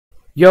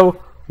Yo,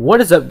 what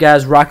is up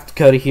guys,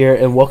 RocketDakota here,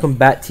 and welcome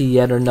back to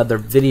yet another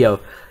video.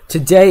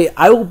 Today,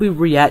 I will be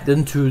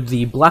reacting to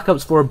the Black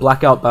Ops 4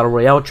 Blackout Battle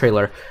Royale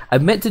trailer. I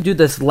meant to do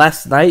this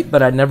last night,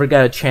 but I never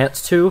got a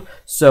chance to,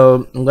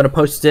 so I'm going to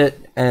post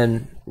it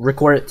and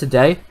record it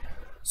today.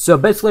 So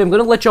basically, I'm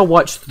going to let y'all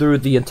watch through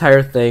the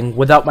entire thing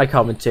without my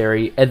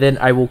commentary, and then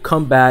I will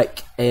come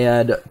back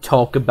and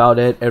talk about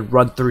it and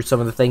run through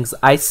some of the things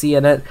I see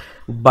in it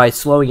by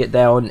slowing it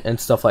down and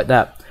stuff like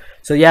that.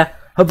 So yeah,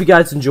 hope you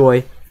guys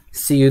enjoy.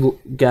 See you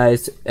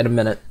guys in a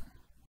minute.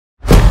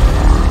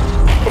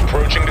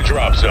 Approaching the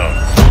drop zone.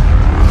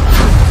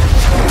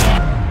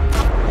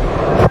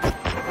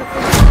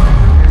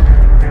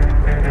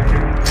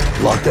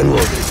 Locked and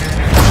loaded.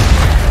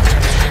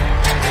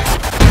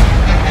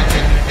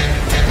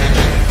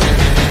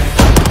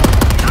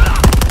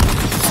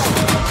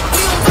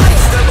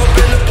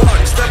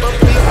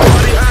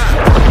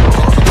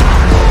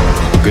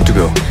 Good to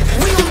go.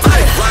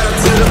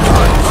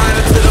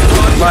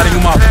 Lighting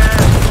them up.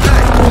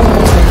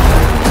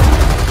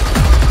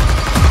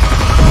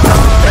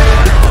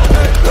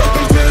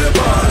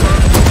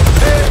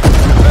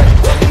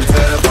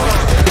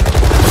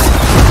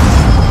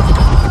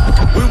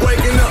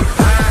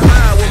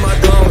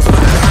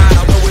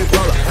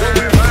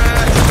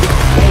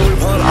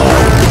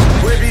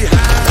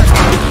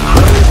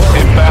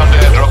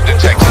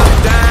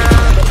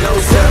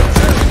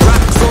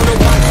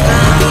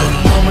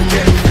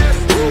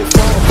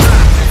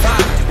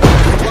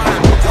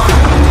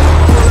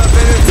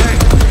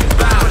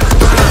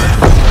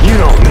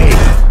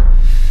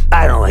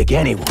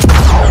 Anyone.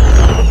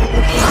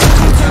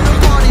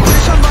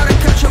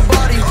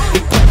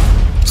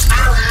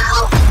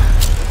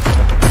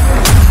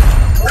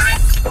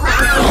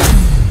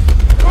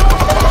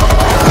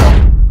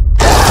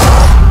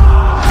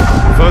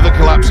 Further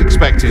collapse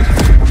expected.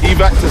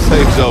 Evac to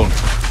safe zone.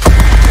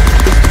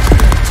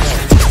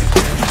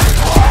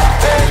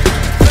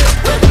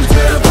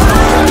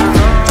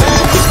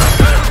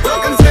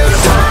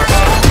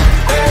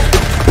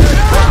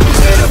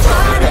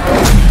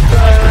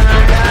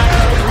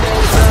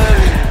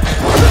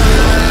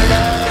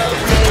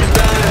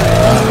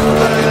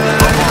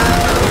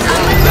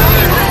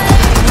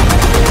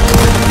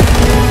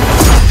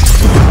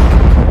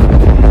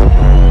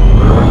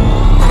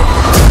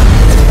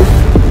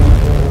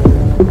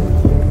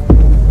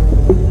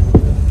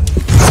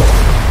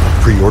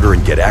 Pre-order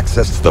and get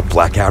access to the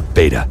Blackout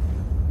beta.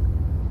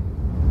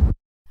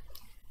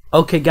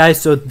 Okay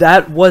guys, so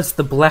that was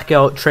the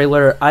Blackout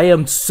trailer. I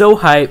am so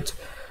hyped.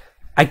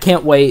 I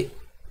can't wait.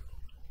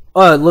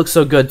 Oh, it looks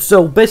so good.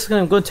 So basically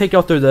I'm going to take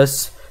y'all through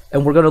this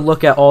and we're going to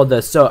look at all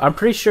this. So I'm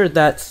pretty sure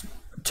that's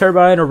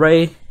turbine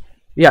array.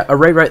 Yeah,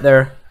 array right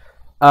there.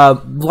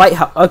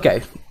 Lighthouse.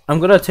 Okay, I'm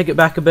going to take it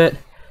back a bit.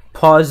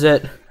 Pause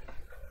it.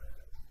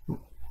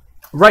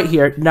 Right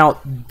here. Now,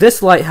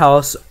 this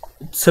lighthouse,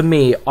 to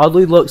me,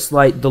 oddly looks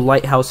like the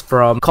lighthouse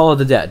from Call of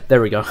the Dead.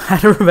 There we go. I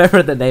don't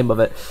remember the name of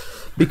it.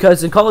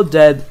 Because in Call of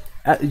Dead,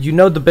 you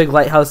know the big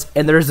lighthouse,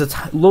 and there's a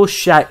little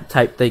shack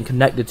type thing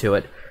connected to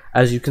it.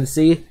 As you can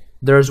see,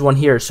 there's one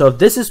here. So if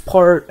this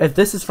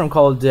is from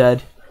Call of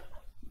Dead,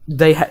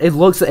 it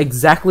looks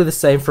exactly the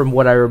same from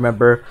what I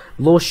remember.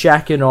 Little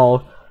shack and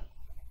all.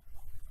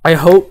 I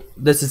hope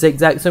this is the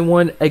exact same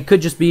one. It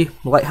could just be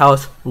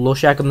lighthouse, little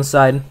shack on the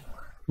side,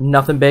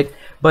 nothing big,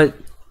 but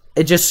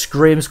it just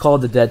screams Call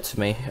of the Dead to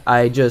me.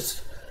 And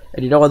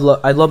you know,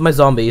 I love my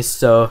zombies,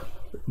 so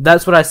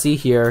that's what I see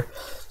here.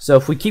 So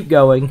if we keep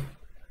going,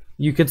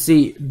 you can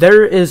see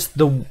there is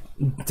the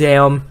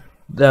dam.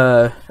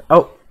 As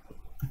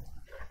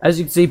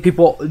you can see,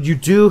 people, you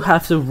do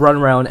have to run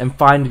around and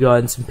find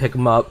guns and pick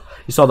them up.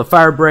 You saw the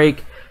fire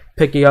break,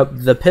 picking up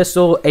the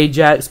pistol,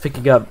 Ajax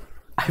picking up,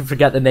 I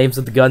forgot the names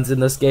of the guns in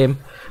this game,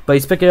 but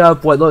he's picking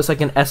up what looks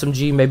like an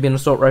SMG, maybe an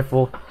assault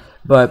rifle.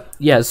 But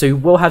yeah, so you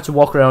will have to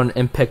walk around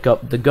and pick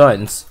up the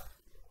guns.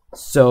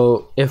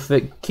 So if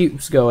it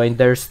keeps going,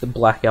 there's the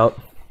Blackout.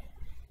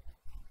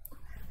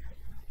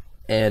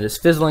 And it's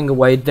fizzling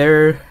away.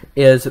 There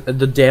is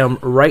the dam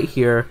right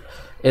here.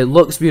 It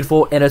looks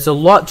beautiful, and it's a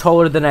lot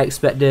taller than I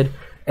expected.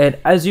 And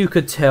as you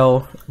could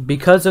tell,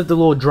 because of the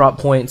little drop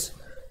points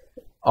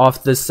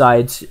off the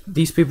sides,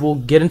 these people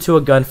get into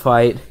a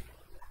gunfight,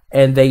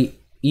 and they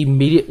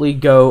immediately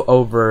go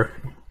over,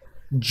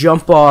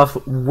 jump off,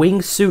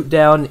 wingsuit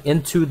down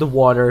into the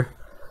water,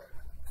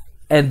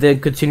 and then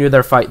continue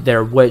their fight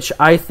there, which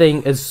I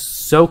think is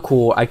so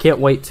cool. I can't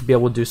wait to be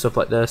able to do stuff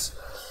like this.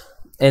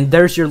 And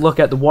there's your look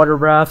at the water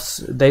rafts.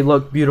 They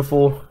look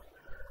beautiful.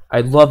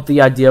 I love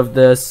the idea of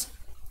this.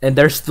 And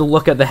there's the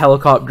look at the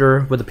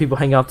helicopter with the people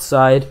hanging out the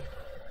side.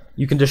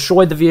 You can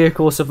destroy the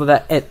vehicle, stuff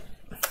like that.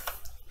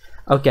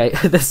 Okay,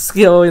 this is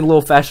going a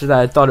little faster than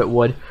I thought it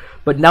would.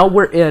 But now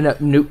we're in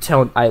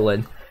Nuketown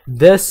Island.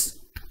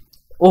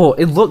 Oh,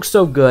 it looks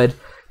so good.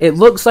 It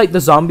looks like the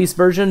Zombies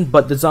version,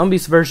 but the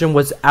Zombies version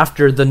was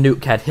after the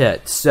nuke had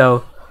hit.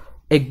 So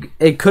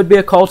it could be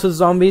a call to the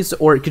zombies,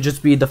 or it could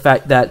just be the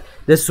fact that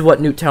this is what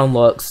Nuketown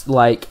looks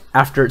like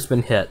after it's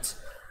been hit.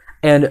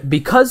 And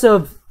because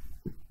of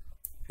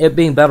it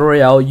being Battle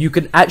Royale, you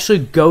can actually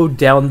go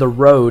down the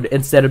road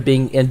instead of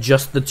being in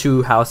just the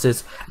 2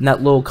 houses and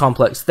that little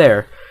complex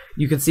there.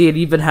 You can see it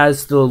even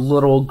has the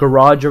little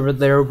garage over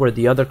there where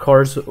the other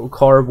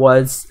car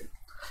was,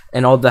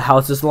 and all the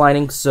houses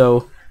lining.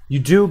 So you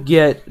do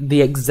get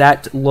the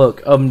exact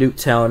look of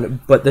Nuketown,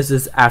 but this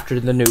is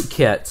after the Nuke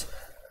kit,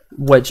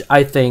 which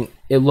I think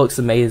it looks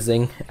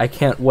amazing. I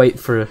can't wait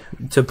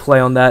to play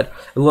on that.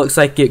 It looks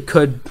like it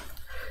could.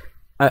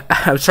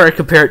 I'm sorry to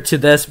compare it to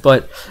this,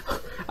 but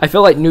I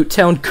feel like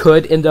Nuketown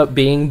could end up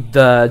being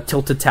the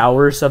Tilted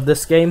Towers of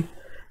this game,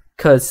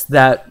 because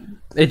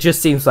it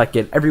just seems like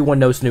it. Everyone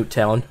knows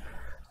Nuketown.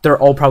 They're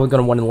all probably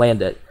going to want to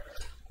land it.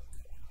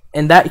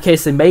 In that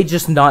case, they may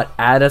just not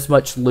add as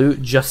much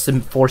loot just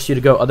to force you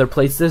to go other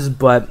places,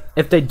 but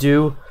if they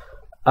do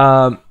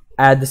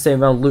add the same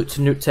amount of loot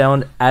to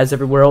Nuketown as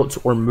everywhere else,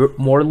 or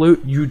more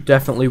loot, you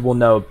definitely will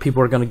know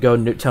people are going to go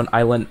Nuketown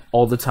Island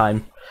all the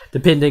time,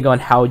 depending on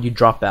how you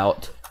drop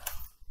out.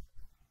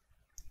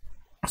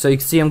 So you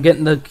can see I'm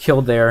getting the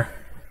kill there,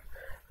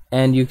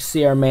 and you can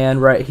see our man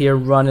right here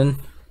running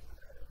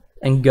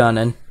and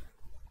gunning,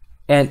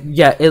 and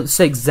yeah, it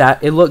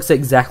looks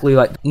exactly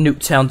like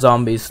Nuketown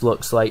Zombies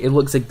looks like. It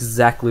looks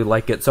exactly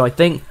like it. So I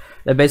think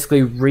they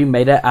basically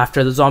remade it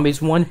after the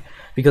Zombies one,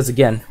 because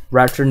again,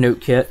 Raptor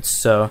Nuke kit.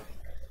 So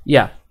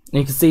yeah, and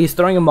you can see he's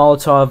throwing a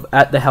Molotov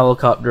at the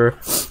helicopter.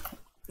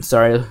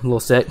 Sorry, a little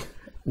sick.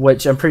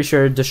 Which I'm pretty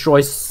sure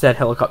destroys said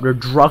helicopter,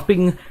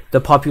 dropping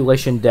the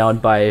population down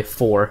by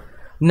 4.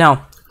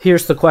 Now,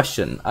 here's the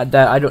question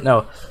that I don't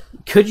know.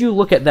 Could you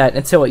look at that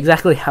and tell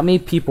exactly how many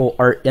people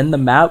are in the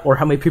map, or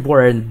how many people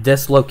are in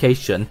this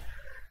location?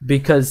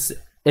 Because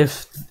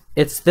if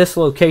it's this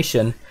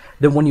location,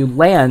 then when you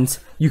land,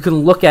 you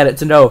can look at it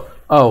to know,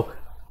 oh,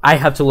 I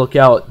have to look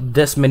out,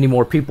 this many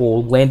more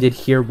people landed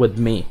here with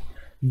me.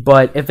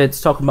 But if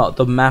it's talking about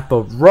the map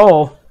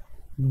overall,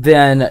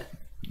 then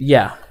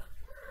yeah.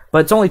 But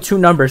it's only 2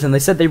 numbers, and they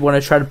said they want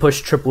to try to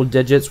push triple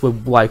digits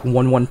with like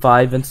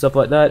 115 and stuff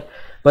like that.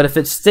 But if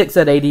it sticks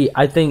at 80,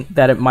 I think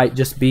that it might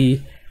just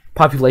be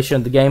population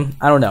of the game.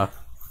 I don't know.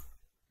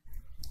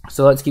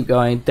 So let's keep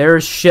going.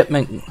 There's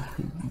shipment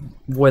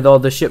with all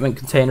the shipment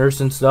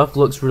containers and stuff.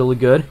 Looks really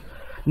good.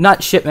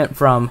 Not shipment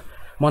from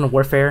Modern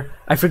Warfare.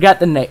 I forgot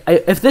the name.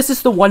 If this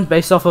is the one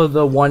based off of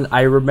the one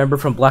I remember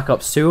from Black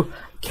Ops 2,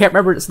 can't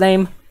remember its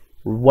name.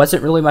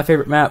 Wasn't really my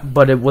favorite map,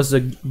 but it was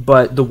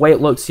but the way it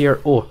looks here.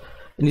 Oh,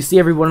 and you see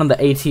everyone on the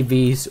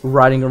ATVs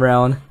riding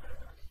around,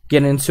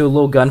 getting into a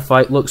little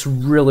gunfight. Looks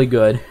really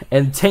good.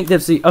 And Tank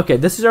Dipsy. Okay,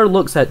 this is our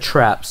looks at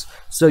traps.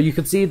 So you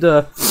can see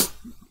the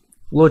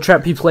little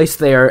trap he placed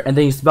there, and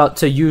then he's about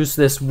to use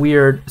this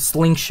weird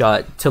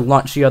slingshot to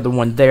launch the other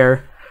one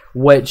there,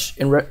 which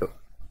in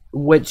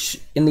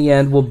the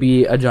end will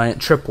be a giant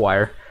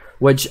tripwire.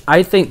 Which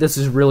I think this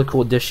is a really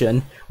cool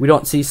addition. We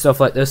don't see stuff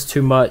like this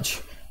too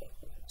much.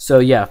 So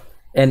yeah,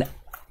 and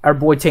our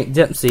boy Tank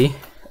Dempsey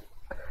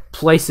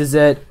places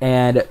it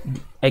and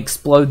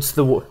explodes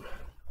the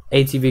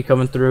ATV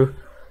coming through.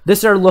 This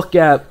is our look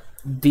at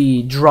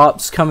the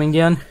drops coming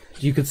in.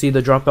 You can see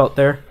the drop out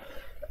there,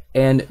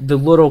 and the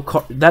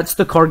little that's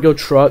the cargo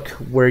truck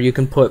where you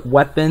can put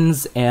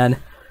weapons, and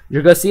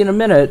you're gonna see in a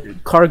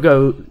minute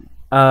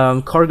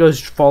cargo's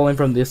falling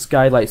from the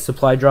sky like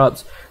supply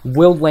drops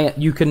will land.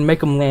 You can make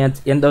them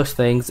land in those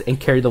things and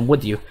carry them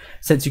with you.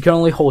 Since you can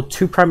only hold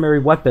 2 primary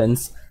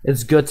weapons,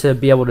 it's good to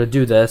be able to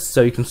do this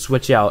so you can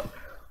switch out.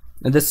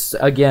 And this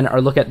again our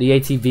look at the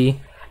ATV,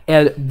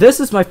 and this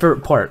is my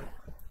favorite part.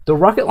 The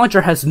rocket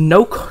launcher has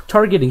no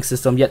targeting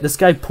system, yet this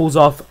guy pulls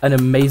off an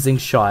amazing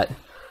shot.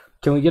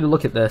 Can we get a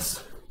look at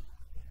this?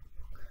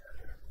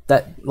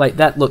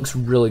 That looks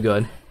really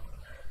good.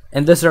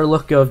 And this is our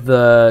look of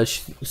the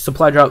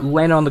supply drop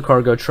landing on the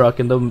cargo truck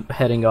and them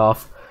heading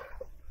off.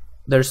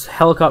 There's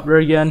helicopter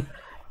again,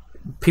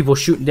 people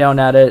shooting down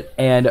at it,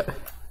 and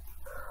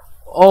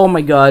oh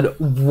my god,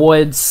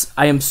 Woods.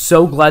 I am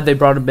so glad they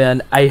brought him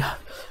in.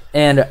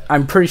 And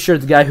I'm pretty sure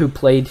the guy who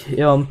played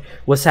him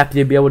was happy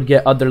to be able to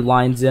get other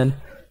lines in,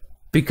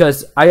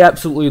 because I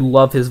absolutely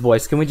love his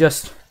voice. Can we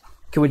just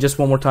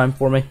one more time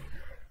for me?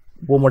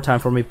 One more time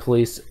for me,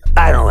 please.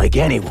 I don't like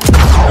anyone.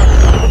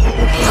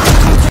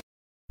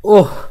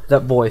 Oh,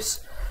 that voice.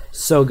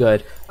 So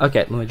good. Okay,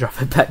 let me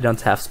drop it back down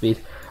to half speed.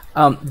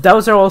 That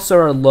was also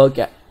our look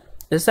at...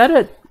 Is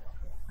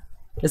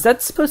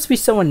that supposed to be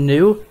someone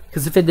new?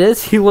 Because if it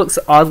is, he looks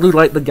oddly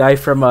like the guy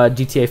from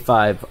GTA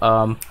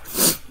 5.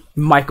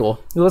 Michael.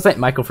 He looks like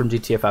Michael from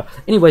GTA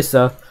 5. Anyway,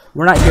 so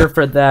we're not here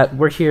for that.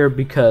 We're here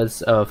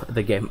because of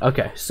the game.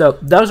 Okay, so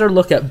that was our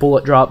look at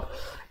bullet drop,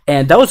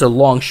 and that was a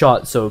long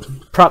shot, so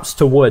props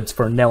to Woods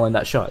for nailing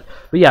that shot.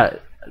 But yeah,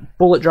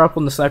 bullet drop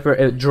on the sniper,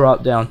 it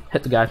dropped down,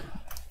 hit the guy.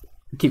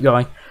 Keep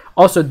going.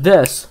 Also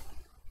this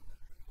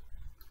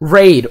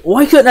Raid.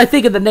 Why couldn't I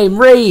think of the name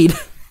Raid?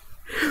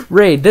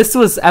 Raid. This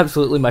was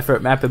absolutely my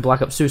favorite map in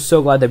Black Ops 2.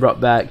 So glad they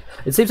brought back.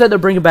 It seems like they're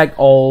bringing back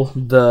all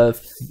the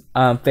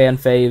fan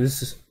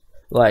faves.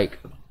 Like,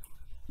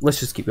 let's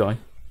just keep going.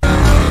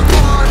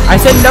 I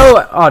said no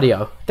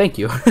audio. Thank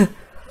you.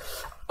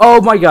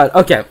 Oh my god.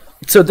 Okay.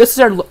 So this is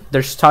our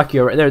there's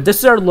Tokyo right there. This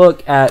is our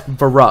look at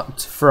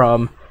BLACKOut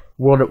from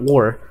World at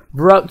War.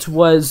 BLACKOut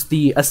was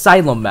the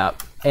asylum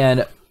map,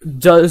 and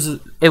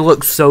it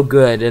looks so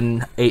good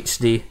in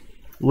HD.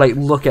 Like,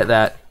 look at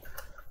that.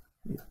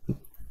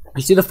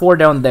 You see the 4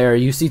 down there.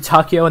 You see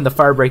Tokyo and the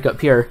firebreak up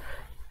here.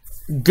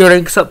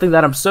 Getting something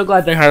that I'm so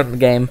glad they had in the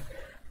game.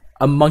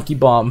 A monkey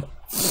bomb.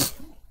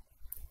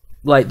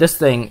 Like, this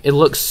thing, it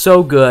looks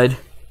so good.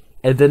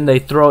 And then they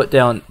throw it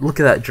down. Look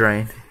at that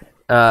drain.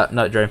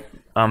 Not drain.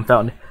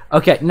 Fountain.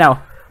 Okay,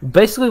 now,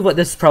 basically what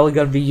this is probably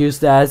going to be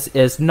used as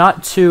is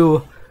not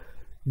to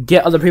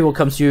get other people to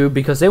come to you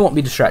because they won't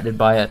be distracted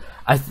by it.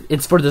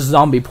 It's for the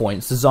zombie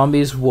points. The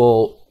zombies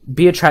will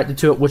be attracted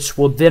to it, which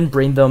will then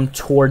bring them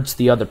towards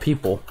the other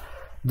people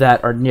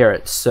that are near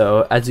it.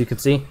 So, as you can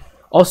see.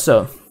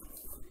 Also,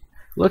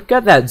 look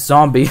at that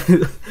zombie.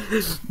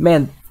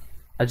 Man,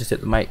 I just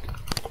hit the mic.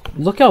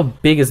 Look how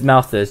big his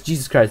mouth is.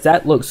 Jesus Christ,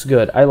 that looks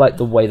good. I like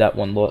the way that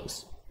one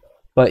looks.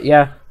 But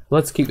yeah,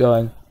 let's keep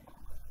going.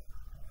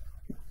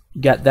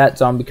 Got that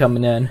zombie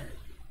coming in.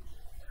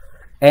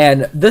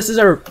 And this is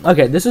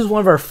this is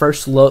one of our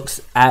first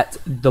looks at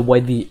the way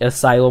the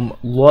asylum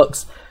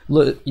looks.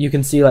 Look, you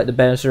can see like the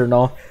banister and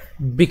all.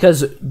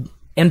 Because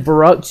in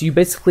BLACKOut, you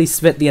basically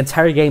spent the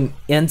entire game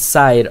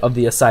inside of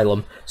the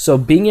asylum. So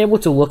being able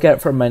to look at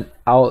it from an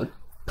out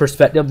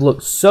perspective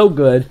looks so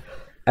good.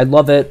 I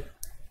love it.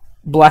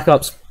 Black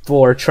Ops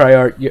 4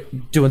 Treyarch, you're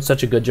doing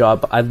such a good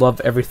job. I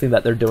love everything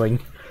that they're doing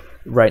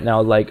right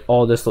now. Like,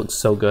 all this looks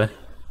so good.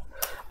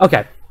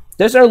 Okay,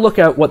 there's our look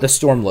at what the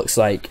storm looks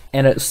like,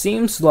 and it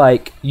seems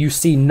like you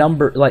see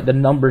the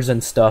numbers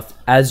and stuff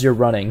as you're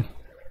running,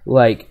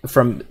 like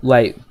from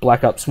like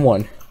Black Ops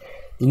 1,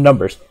 the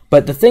numbers.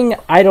 But the thing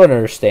I don't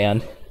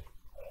understand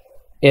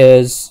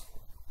is,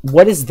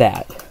 what is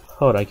that?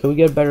 Hold on, can we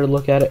get a better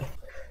look at it?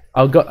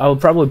 I'll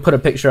probably put a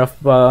picture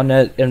up on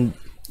it in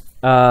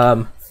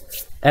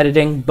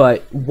editing,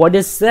 but what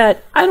is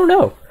that? I don't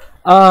know.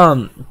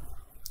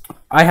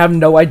 I have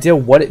no idea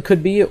what it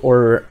could be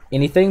or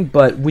anything,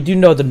 but we do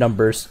know the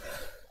numbers.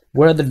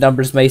 What are the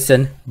numbers,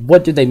 Mason?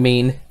 What do they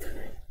mean?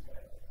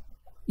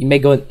 You may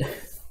go...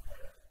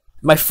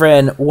 My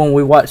friend, when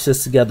we watched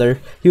this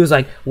together, he was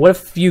like, what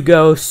if you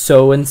go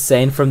so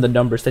insane from the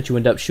numbers that you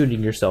end up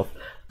shooting yourself?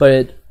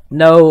 But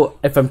no,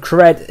 if I'm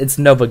correct, it's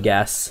Nova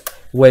Gas,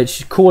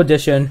 which, cool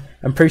addition.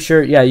 I'm pretty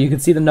sure, yeah, you can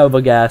see the Nova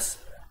Gas.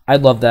 I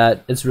love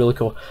that. It's really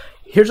cool.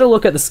 Here's a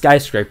look at the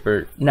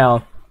skyscraper.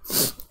 Now,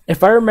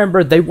 if I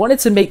remember, they wanted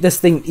to make this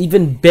thing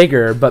even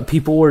bigger, but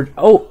people were...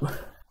 Oh,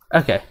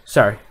 okay,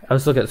 sorry. I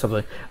was looking at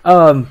something.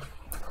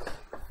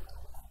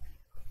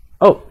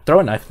 Oh,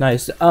 throwing knife,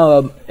 nice.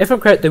 If I'm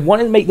correct, they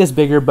wanted to make this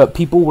bigger, but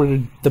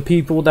the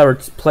people that were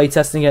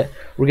playtesting it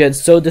were getting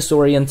so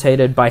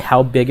disorientated by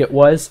how big it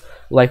was.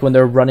 Like when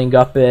they're running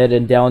up it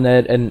and down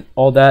it and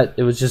all that,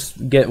 it was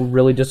just getting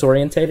really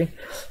disorientating.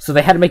 So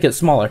they had to make it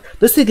smaller.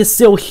 This thing is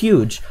still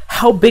huge.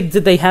 How big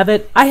did they have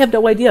it? I have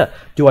no idea.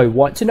 Do I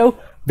want to know?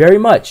 Very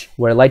much.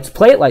 Would I like to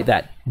play it like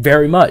that?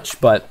 Very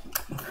much, but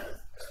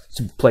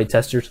to play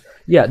testers.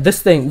 Yeah,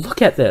 this thing,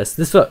 look at this.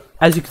 This,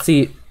 as you can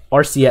see,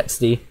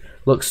 RCXD.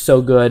 Looks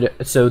so good.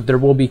 So there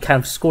will be kind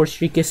of score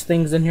streakish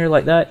things in here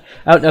like that.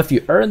 I don't know if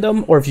you earn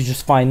them or if you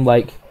just find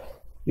like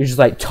you just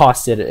like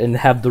toss it and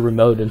have the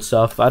remote and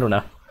stuff. I don't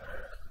know.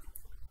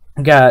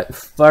 Got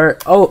fire.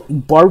 Oh,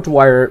 barbed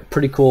wire,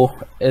 pretty cool.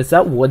 Is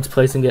that Woods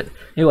placing it?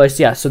 Anyways,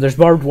 yeah. So there's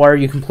barbed wire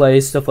you can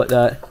play, stuff like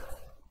that,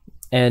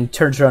 and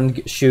turns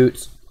around,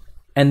 shoots.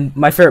 And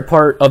my favorite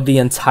part of the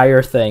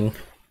entire thing,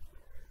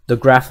 the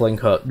grappling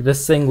hook.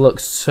 This thing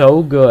looks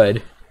so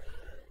good.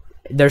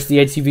 There's the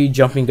ATV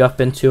jumping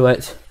up into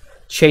it,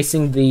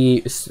 chasing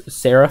the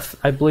Seraph,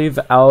 I believe,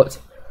 out.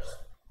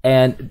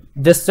 And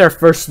this is our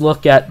first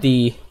look at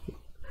the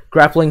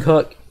grappling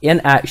hook in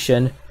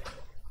action.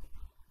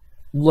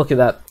 Look at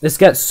that. It's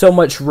got so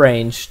much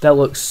range. That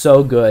looks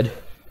so good.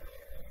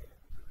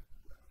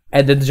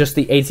 And then just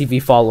the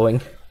ATV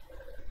following.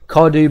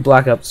 Call of Duty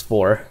Black Ops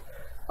 4,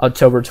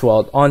 October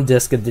 12th, on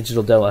disc and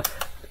digital demo.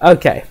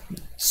 Okay,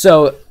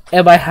 so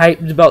am I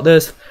hyped about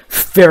this?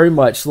 Very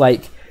much.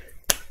 Like,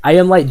 I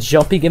am like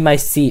jumping in my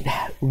seat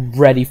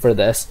ready for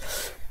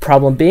this.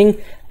 Problem being,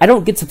 I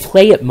don't get to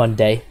play it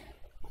Monday.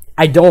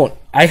 I don't.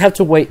 I have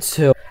to wait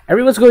till...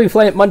 Everyone's going to be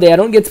playing it Monday. I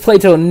don't get to play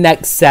till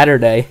next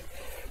Saturday.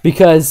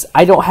 Because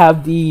I don't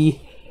have the...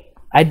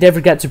 I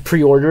never got to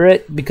pre-order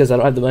it because I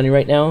don't have the money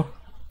right now.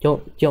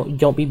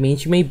 Don't be mean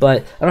to me,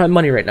 but I don't have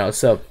money right now.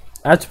 So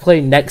I have to play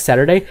next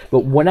Saturday. But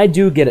when I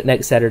do get it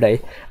next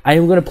Saturday, I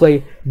am going to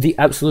play the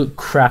absolute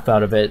crap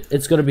out of it.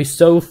 It's going to be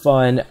so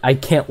fun. I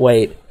can't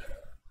wait.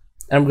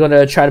 I'm going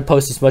to try to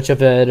post as much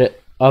of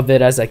it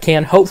as I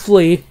can.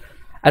 Hopefully,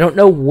 I don't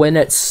know when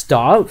it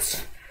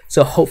stops.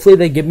 So hopefully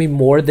they give me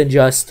more than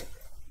just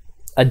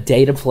a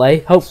day to play.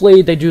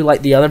 Hopefully they do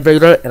like the other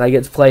beta and I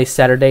get to play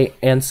Saturday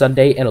and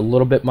Sunday and a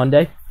little bit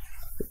Monday.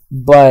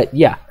 But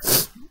yeah,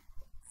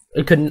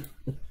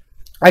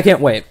 I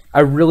can't wait.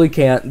 I really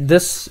can't.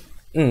 This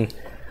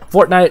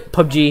Fortnite,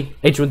 PUBG,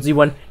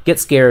 H1Z1, get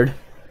scared.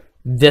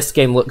 This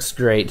game looks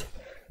great.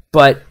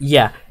 But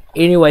yeah,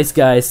 Anyways,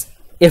 guys,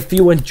 if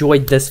you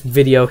enjoyed this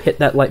video, hit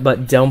that like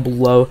button down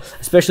below.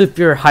 Especially if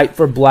you're hyped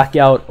for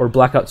Blackout or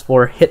Blackout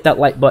 4, hit that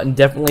like button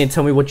definitely and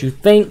tell me what you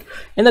think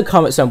in the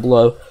comments down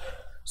below.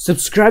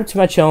 Subscribe to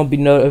my channel,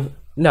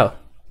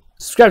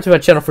 subscribe to my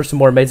channel for some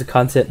more amazing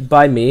content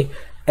by me,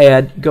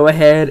 and go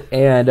ahead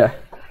and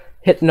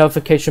hit the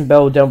notification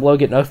bell down below,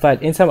 get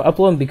notified anytime I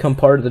upload, and become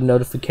part of the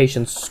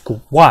notification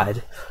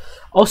squad.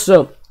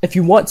 Also, if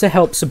you want to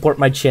help support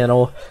my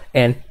channel,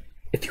 and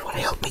if you want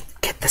to help me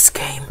get this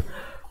game,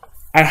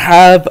 I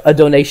have a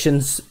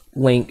donations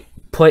link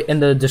put in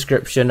the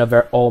description of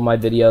all my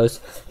videos.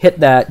 Hit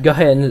that, go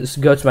ahead and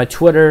go to my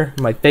Twitter,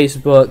 my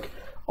Facebook,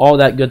 all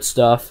that good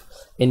stuff.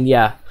 And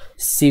yeah,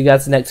 see you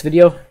guys in the next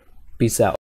video. Peace out.